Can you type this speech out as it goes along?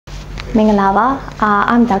Mingalawa,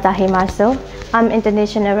 I'm Dr. Himasu. I'm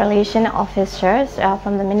International Relations Officer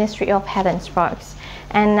from the Ministry of Health and Sports.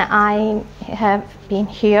 And I have been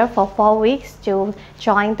here for 4 weeks to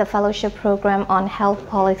join the fellowship program on health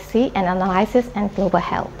policy and analysis and global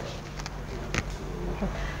health.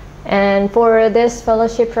 And for this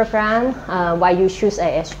fellowship program, why you choose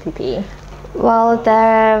IHPP? Well,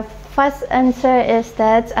 the first answer is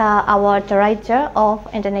that our Director of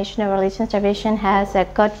International Relations Division has a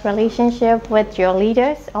good relationship with your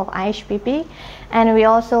leaders of IHPP, and we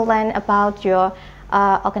also learn about your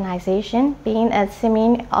organization. Being a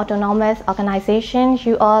semi-autonomous organization,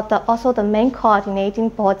 you are also the main coordinating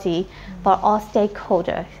body for all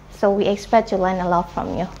stakeholders. So we expect to learn a lot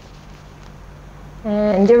from you.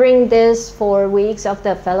 And during this 4 weeks of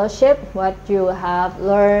the fellowship, what you have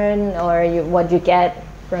learned or what you get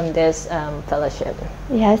from this fellowship?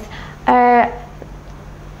 Yes.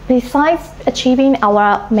 Besides achieving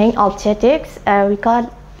our main objectives, we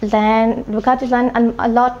got to learn a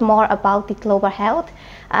lot more about the global health,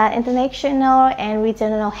 international and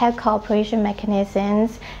regional health cooperation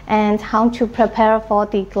mechanisms, and how to prepare for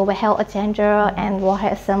the global health agenda and World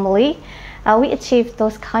Health Assembly. We achieved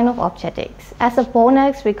those kind of objectives. As a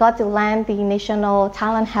bonus, we got to learn the national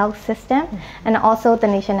talent health system and also the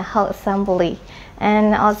National Health Assembly,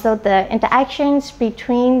 and also the interactions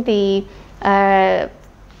between the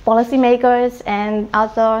policymakers and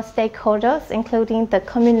other stakeholders, including the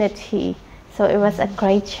community. So it was a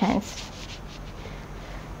great chance.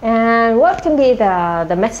 And what can be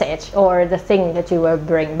the message or the thing that you will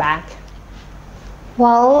bring back?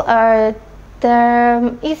 Well,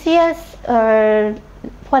 the easiest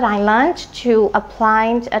what I learned to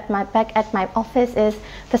apply back at my office is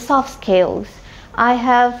the soft skills. I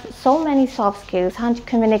have so many soft skills, how to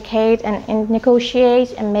communicate and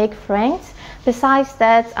negotiate and make friends. Besides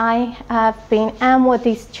that, I have been armed with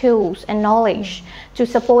these tools and knowledge to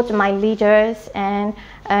support my leaders, and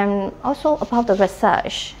also about the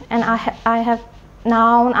research. And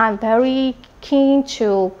I'm very keen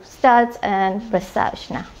to start and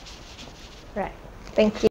research now. Right. Thank you.